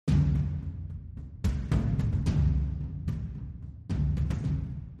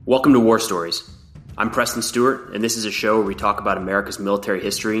Welcome to War Stories. I'm Preston Stewart, and this is a show where we talk about America's military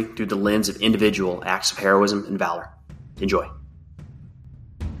history through the lens of individual acts of heroism and valor. Enjoy.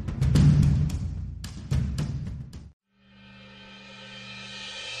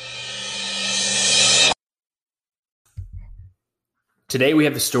 Today we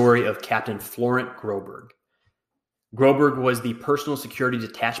have the story of Captain Florent Groberg. Groberg was the personal security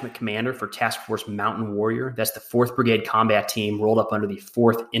detachment commander for Task Force Mountain Warrior. That's the 4th Brigade Combat Team rolled up under the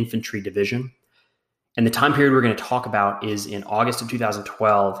 4th Infantry Division. And the time period we're going to talk about is in August of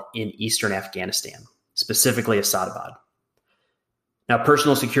 2012 in eastern Afghanistan, specifically Asadabad. Now,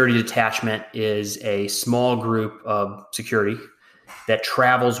 personal security detachment is a small group of security that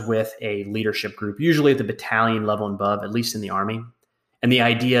travels with a leadership group, usually at the battalion level and above, at least in the Army. And the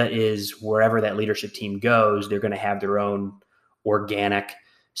idea is wherever that leadership team goes, they're going to have their own organic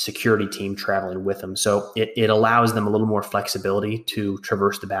security team traveling with them. So it allows them a little more flexibility to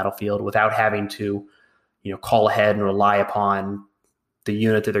traverse the battlefield without having to, call ahead and rely upon the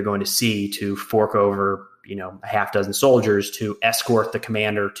unit that they're going to see to fork over, a half dozen soldiers to escort the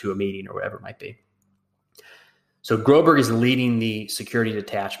commander to a meeting or whatever it might be. So Groberg is leading the security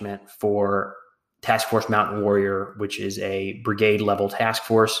detachment for Task Force Mountain Warrior, which is a brigade level task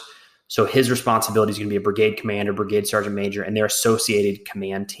force. So his responsibility is going to be a brigade commander, brigade sergeant major, and their associated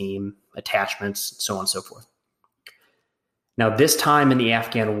command team attachments, so on and so forth. Now, this time in the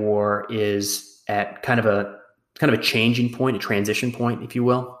Afghan war is at kind of a changing point, a transition point, if you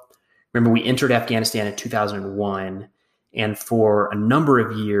will. Remember, we entered Afghanistan in 2001, and for a number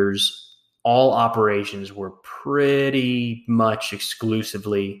of years, all operations were pretty much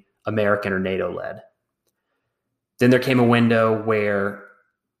exclusively American or NATO led. Then there came a window where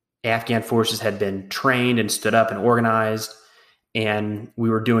Afghan forces had been trained and stood up and organized, and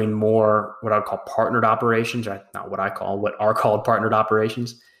we were doing more what I would call partnered operations, or not what are called partnered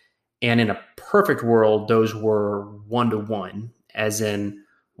operations. And in a perfect world, those were 1-to-1, as in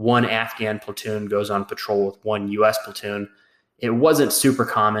one Afghan platoon goes on patrol with one U.S. platoon. It wasn't super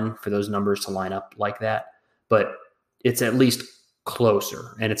common for those numbers to line up like that, but it's at least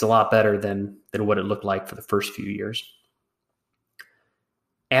closer, and it's a lot better than what it looked like for the first few years.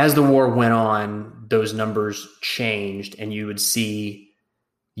 As the war went on, those numbers changed, and you would see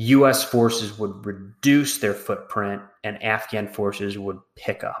U.S. forces would reduce their footprint and Afghan forces would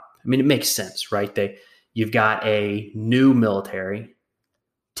pick up. I mean, it makes sense, right? You've got a new military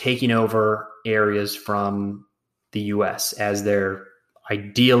taking over areas from the U.S. as they're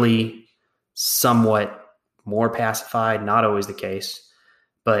ideally somewhat more pacified, not always the case,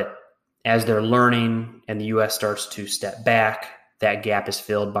 but as they're learning and the U.S. starts to step back, that gap is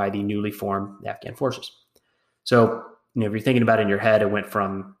filled by the newly formed Afghan forces. So, if you're thinking about it in your head, it went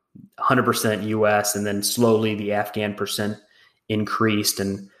from 100% U.S. and then slowly the Afghan percent increased.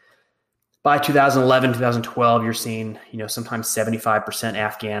 And by 2011, 2012, you're seeing, sometimes 75%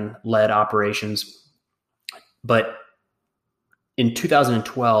 Afghan-led operations. But in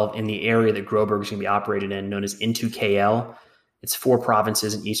 2012, in the area that Groberg is going to be operated in, known as N2KL, it's 4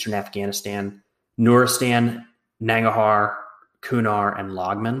 provinces in eastern Afghanistan: Nuristan, Nangarhar, Kunar, and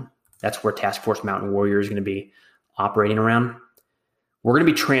Lagman. That's where Task Force Mountain Warrior is going to be operating around. We're going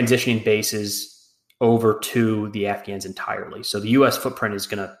to be transitioning bases over to the Afghans entirely. So the U.S. footprint is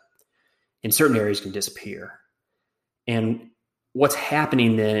going to, in certain areas, can disappear. And what's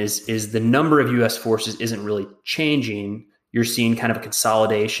happening then is the number of U.S. forces isn't really changing. You're seeing kind of a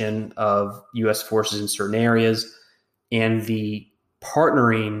consolidation of U.S. forces in certain areas, and the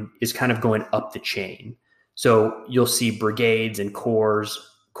partnering is kind of going up the chain. So you'll see brigades and corps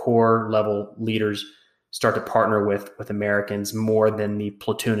level leaders start to partner with Americans more than the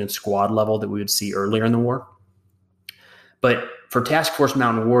platoon and squad level that we would see earlier in the war. But for Task Force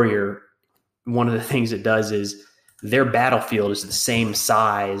Mountain Warrior, one of the things it does is their battlefield is the same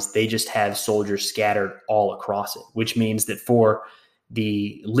size. They just have soldiers scattered all across it, which means that for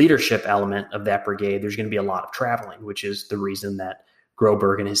the leadership element of that brigade, there's going to be a lot of traveling, which is the reason that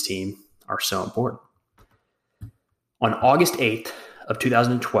Groberg and his team are so important. On August 8th of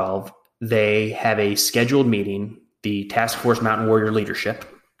 2012, they have a scheduled meeting, the Task Force Mountain Warrior leadership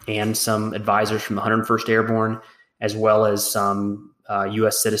and some advisors from the 101st Airborne, as well as some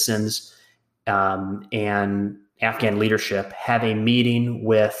U.S. citizens and Afghan leadership, have a meeting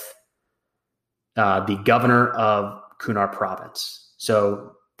with the governor of Kunar province.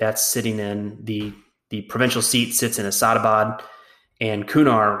 So that's sitting in the provincial seat sits in Asadabad, and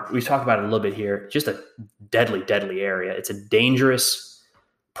Kunar, we've talked about it a little bit here, just a deadly area. It's a dangerous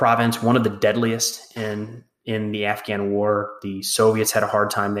province, one of the deadliest in the Afghan war. The Soviets had a hard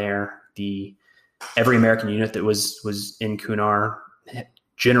time there. Every American unit that was in Kunar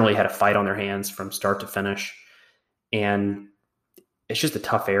generally had a fight on their hands from start to finish. And it's just a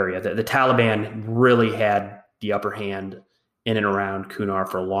tough area. The Taliban really had the upper hand in and around Kunar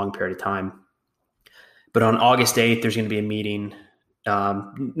for a long period of time. But on August 8th, there's going to be a meeting,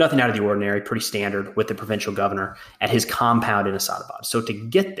 nothing out of the ordinary, pretty standard, with the provincial governor at his compound in Asadabad. So to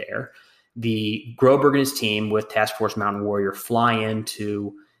get there, the Groberg and his team with Task Force Mountain Warrior fly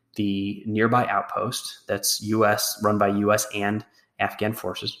into the nearby outpost that's run by U.S. and Afghan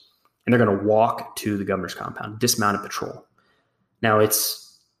forces, and they're going to walk to the governor's compound, dismounted patrol. Now,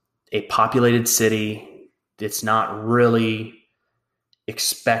 it's a populated city. It's not really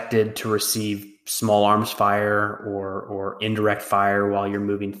expected to receive small arms fire or indirect fire while you're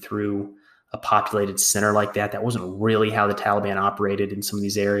moving through a populated center like that. That wasn't really how the Taliban operated in some of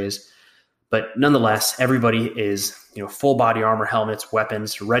these areas. But nonetheless, everybody is, full body armor, helmets,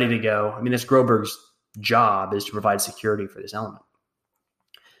 weapons, ready to go. I mean, this Groberg's job is to provide security for this element.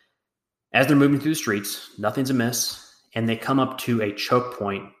 As they're moving through the streets, nothing's amiss, and they come up to a choke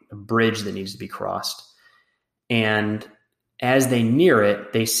point, a bridge that needs to be crossed. And as they near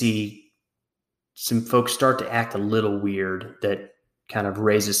it, they see some folks start to act a little weird that kind of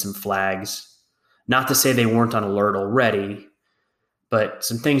raises some flags. Not to say they weren't on alert already, but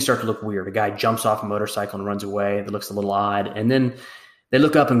some things start to look weird. A guy jumps off a motorcycle and runs away. That looks a little odd. And then they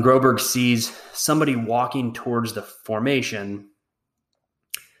look up and Groberg sees somebody walking towards the formation,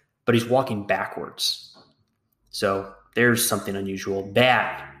 but he's walking backwards. So there's something unusual.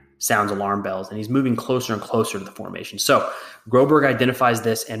 That sounds alarm bells, and he's moving closer and closer to the formation. So Groberg identifies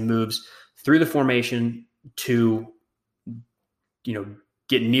this and moves through the formation to,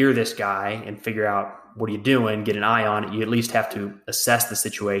 get near this guy and figure out, what are you doing? Get an eye on it. You at least have to assess the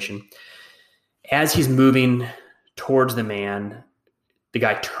situation. As he's moving towards the man, the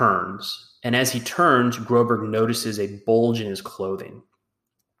guy turns. And as he turns, Groberg notices a bulge in his clothing,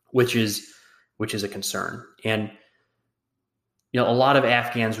 which is a concern. And, a lot of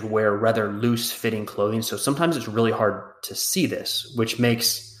Afghans would wear rather loose fitting clothing. So sometimes it's really hard to see this, which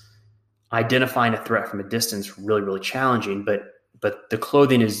makes identifying a threat from a distance really, really challenging. But the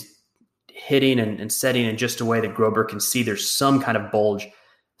clothing is hitting and setting in just a way that Groberg can see there's some kind of bulge,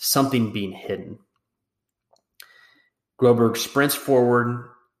 something being hidden. Groberg sprints forward,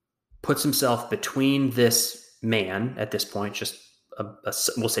 puts himself between this man at this point, just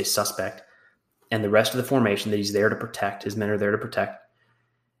we'll say suspect, and the rest of the formation that he's there to protect. His men are there to protect.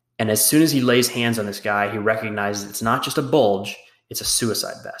 And as soon as he lays hands on this guy, he recognizes it's not just a bulge, it's a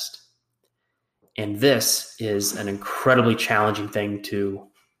suicide vest. And this is an incredibly challenging thing to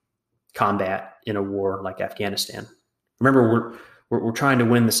combat in a war like Afghanistan. Remember, we're trying to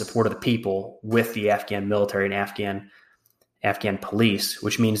win the support of the people with the Afghan military and Afghan police,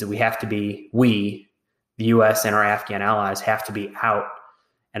 which means that the U.S. and our Afghan allies have to be out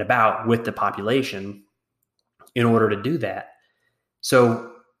and about with the population in order to do that.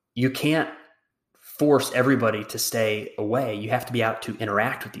 So you can't force everybody to stay away. You have to be out to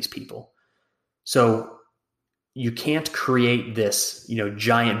interact with these people. So you can't create this,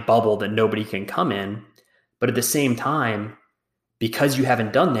 giant bubble that nobody can come in. But at the same time, because you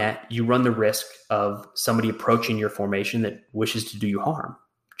haven't done that, you run the risk of somebody approaching your formation that wishes to do you harm,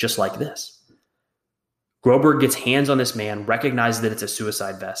 just like this. Groberg gets hands on this man, recognizes that it's a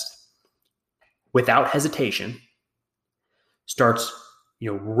suicide vest, without hesitation, starts,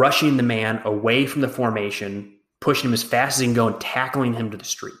 rushing the man away from the formation, pushing him as fast as he can go and tackling him to the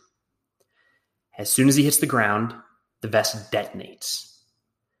street. As soon as he hits the ground, the vest detonates.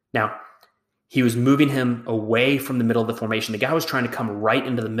 Now, he was moving him away from the middle of the formation. The guy was trying to come right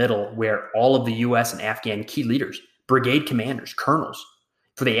into the middle where all of the U.S. and Afghan key leaders, brigade commanders, colonels,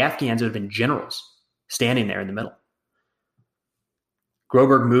 for the Afghans, it would have been generals standing there in the middle.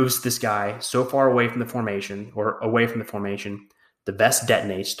 Groberg moves this guy so far away from the formation, the vest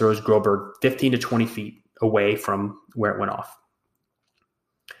detonates, throws Groberg 15 to 20 feet away from where it went off.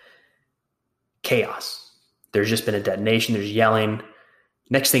 Chaos. There's just been a detonation. There's yelling.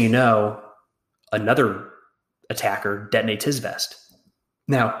 Next thing you know, another attacker detonates his vest.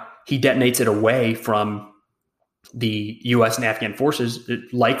 Now, he detonates it away from the U.S. and Afghan forces,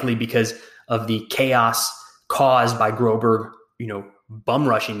 likely because of the chaos caused by Groberg, bum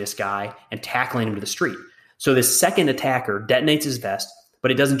rushing this guy and tackling him to the street. So this second attacker detonates his vest,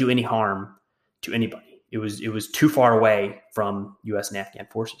 but it doesn't do any harm to anybody. It was too far away from U.S. and Afghan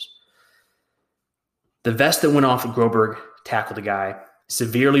forces. The vest that went off at Groberg tackled the guy,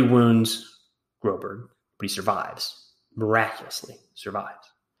 severely wounds Groberg, but he survives, miraculously survives.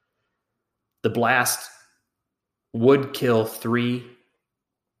 The blast would kill 3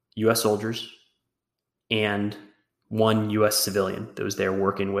 U.S. soldiers and one U.S. civilian that was there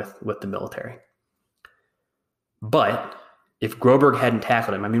working with the military. But if Groberg hadn't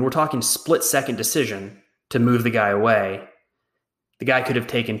tackled him, I mean, we're talking split-second decision to move the guy away. The guy could have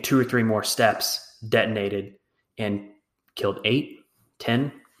taken 2 or 3 more steps, detonated, and killed 8,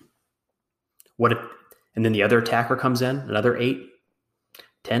 10. And then the other attacker comes in, another 8,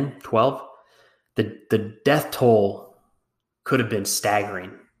 10, 12. The death toll could have been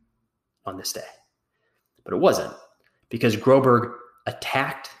staggering on this day. But it wasn't, because Groberg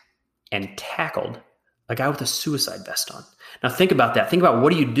attacked and tackled a guy with a suicide vest on. Now think about that. Think about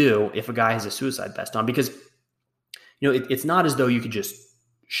what do you do if a guy has a suicide vest on? Because it's not as though you could just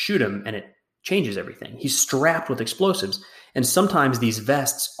shoot him and it changes everything. He's strapped with explosives. And sometimes these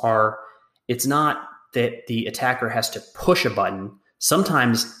vests it's not that the attacker has to push a button.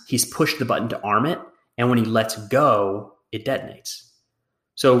 Sometimes he's pushed the button to arm it, and when he lets go, it detonates.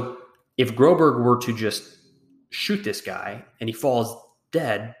 So if Groberg were to just shoot this guy and he falls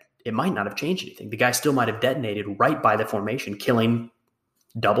dead, it might not have changed anything. The guy still might have detonated right by the formation, killing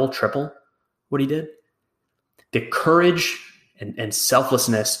double, triple what he did. The courage and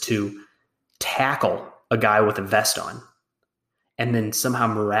selflessness to tackle a guy with a vest on and then somehow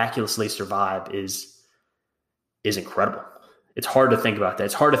miraculously survive is incredible. It's hard to think about that.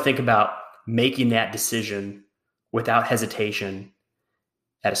 It's hard to think about making that decision without hesitation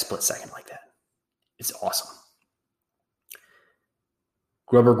at a split second like that. It's awesome.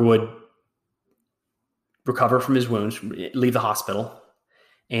 Groberg would recover from his wounds, leave the hospital,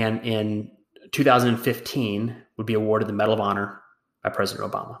 and in 2015 would be awarded the Medal of Honor by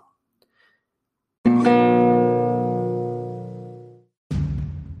President Obama.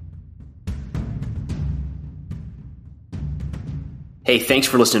 Hey, thanks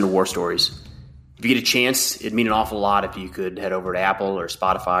for listening to War Stories. If you get a chance, it'd mean an awful lot if you could head over to Apple or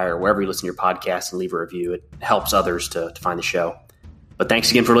Spotify or wherever you listen to your podcast and leave a review. It helps others to find the show. But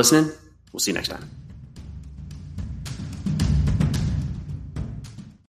thanks again for listening. We'll see you next time.